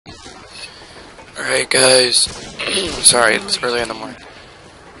Alright guys, sorry it's early in the morning.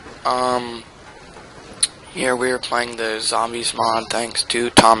 Here we are playing the Zombies mod thanks to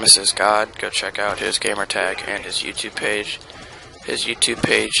Thomas's God. Go check out his gamer tag and his YouTube page. His YouTube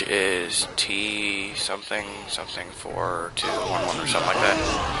page is T something something 4211 or something like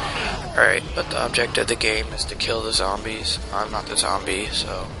that. Alright, but the object of the game is to kill the zombies. I'm not the zombie,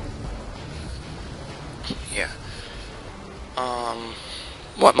 so yeah.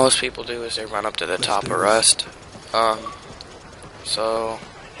 What most people do is they run up to the top of Rust. So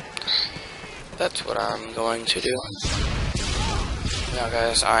that's what I'm going to do. Now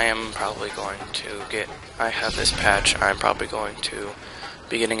guys, I am probably going to I have this patch. I'm probably going to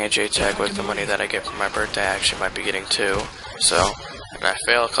be getting a JTAG with the money that I get for my birthday. I actually might be getting 2. So, and I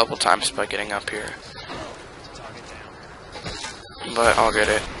fail a couple times by getting up here. But I'll get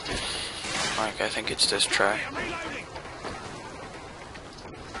it. Like, I think it's this try.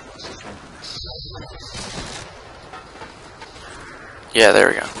 Yeah, there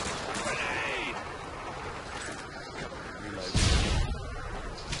we go.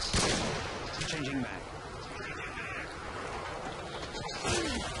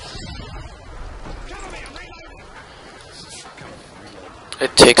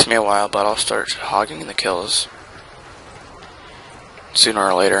 It takes me a while, but I'll start hogging the kills sooner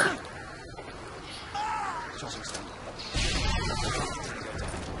or later.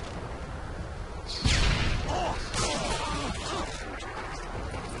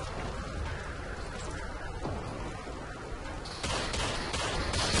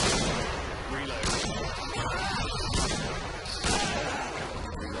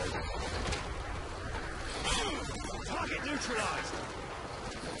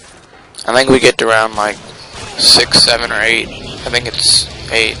 I think we get to round like 6, 7, or 8. I think it's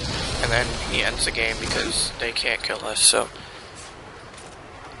 8, and then he ends the game because they can't kill us. So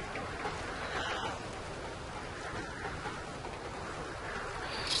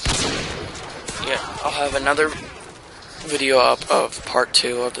yeah, I'll have another video up of part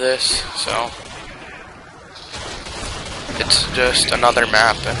 2 of this. So it's just another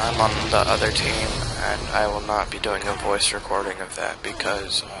map, and I'm on the other team, and I will not be doing a voice recording of that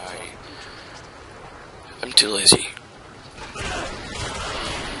because I'm too lazy. I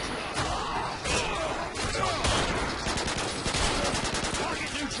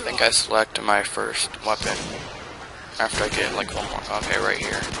think I select my first weapon after I get like one more. Okay, right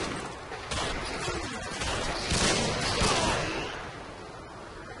here.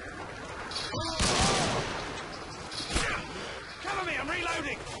 Cover me, I'm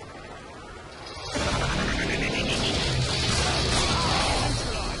reloading.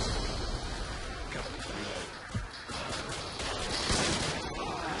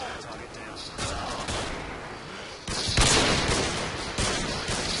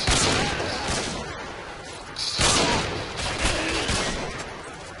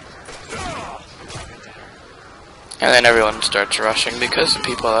 And then everyone starts rushing because the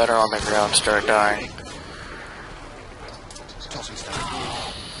people that are on the ground start dying.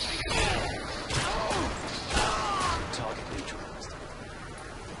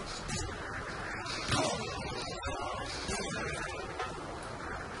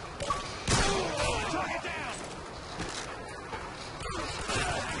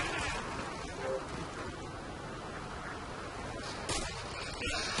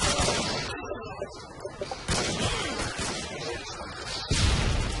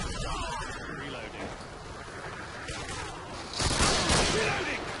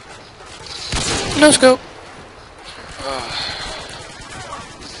 No scope.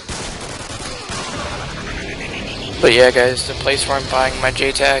 But yeah, guys, the place where I'm buying my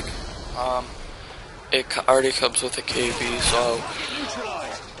JTAG, it already comes with a KB, so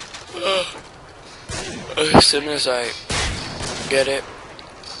as soon as I get it,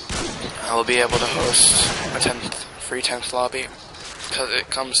 I will be able to host a free 10th lobby because it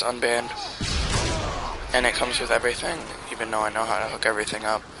comes unbanned and it comes with everything, even though I know how to hook everything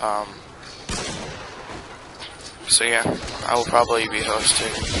up. So yeah, I will probably be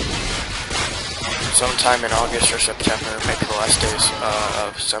hosting sometime in August or September, maybe the last days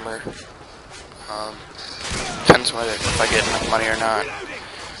of summer. Depends whether if I get enough money or not.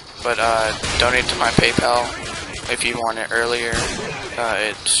 But donate to my PayPal if you want it earlier.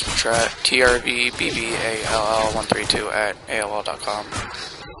 It's trvbball132@aol.com.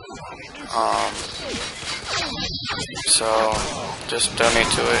 So just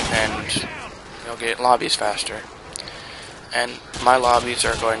donate to it and you'll get lobbies faster. And my lobbies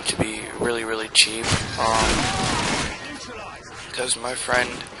are going to be really, really cheap, because my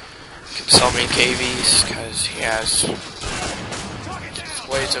friend can sell me KVs, because he has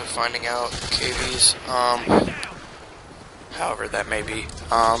ways of finding out KBs, however that may be.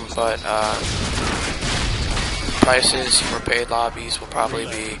 But prices for paid lobbies will probably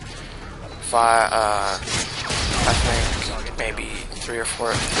be I think maybe $3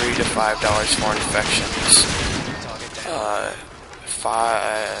 to $5 for infections.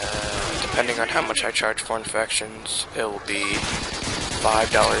 Depending on how much I charge for infections, it will be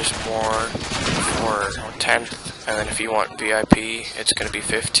 $5 more for 10th. And then if you want VIP, it's going to be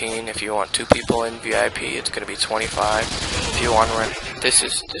 15. If you want 2 people in VIP, it's going to be 25. If you want to rent, this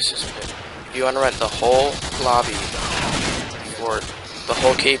is if you want to rent the whole lobby for the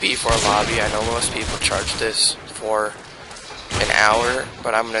whole KB for a lobby, I know most people charge this for an hour,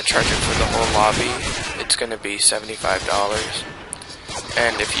 but I'm going to charge it for the whole lobby. It's going to be $75.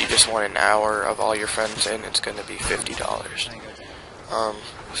 And if you just want an hour of all your friends in, it's going to be $50.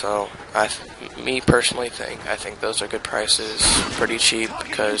 So me personally I think those are good prices, pretty cheap,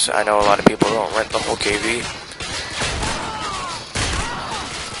 because I know a lot of people don't rent the whole KV.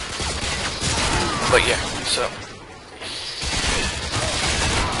 But yeah, so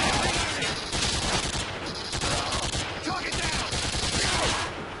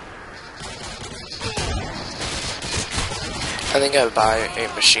I think I would buy a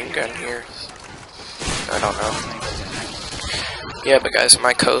machine gun here. I don't know. Yeah, but guys,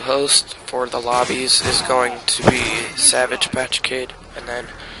 my co-host for the lobbies is going to be Savage Patch Kid, and then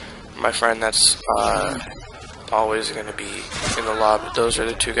my friend that's always going to be in the lobby. Those are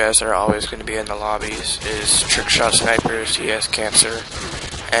the 2 guys that are always going to be in the lobbies. Is Trickshot Snipers, he has cancer,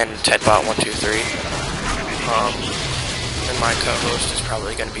 and Tedbot123. And my co-host is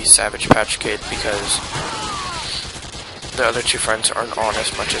probably going to be Savage Patch Kid because the other 2 friends aren't on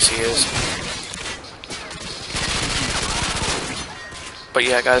as much as he is. But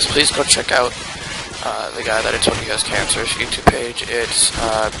yeah, guys, please go check out the guy that I told you guys cancer's YouTube page. It's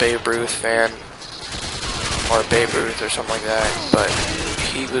Babe Ruth fan, or Babe Ruth or something like that. But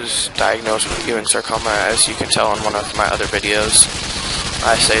he was diagnosed with Ewing sarcoma, as you can tell in one of my other videos.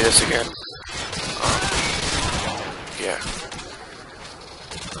 I say this again. Yeah.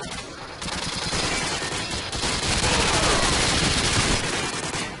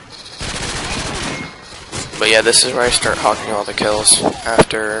 But yeah, this is where I start hawking all the kills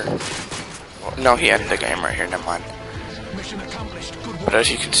after... Well, no, he ended the game right here, never mind. But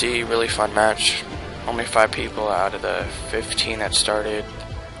as you can see, really fun match. Only 5 people out of the 15 that started.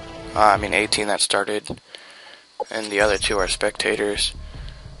 18 that started. And the other 2 are spectators.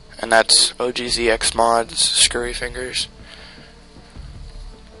 And that's OGZX Mods, Scurry Fingers.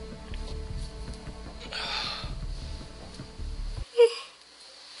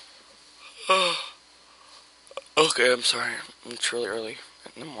 Okay, I'm sorry. It's really early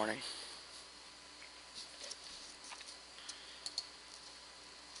in the morning.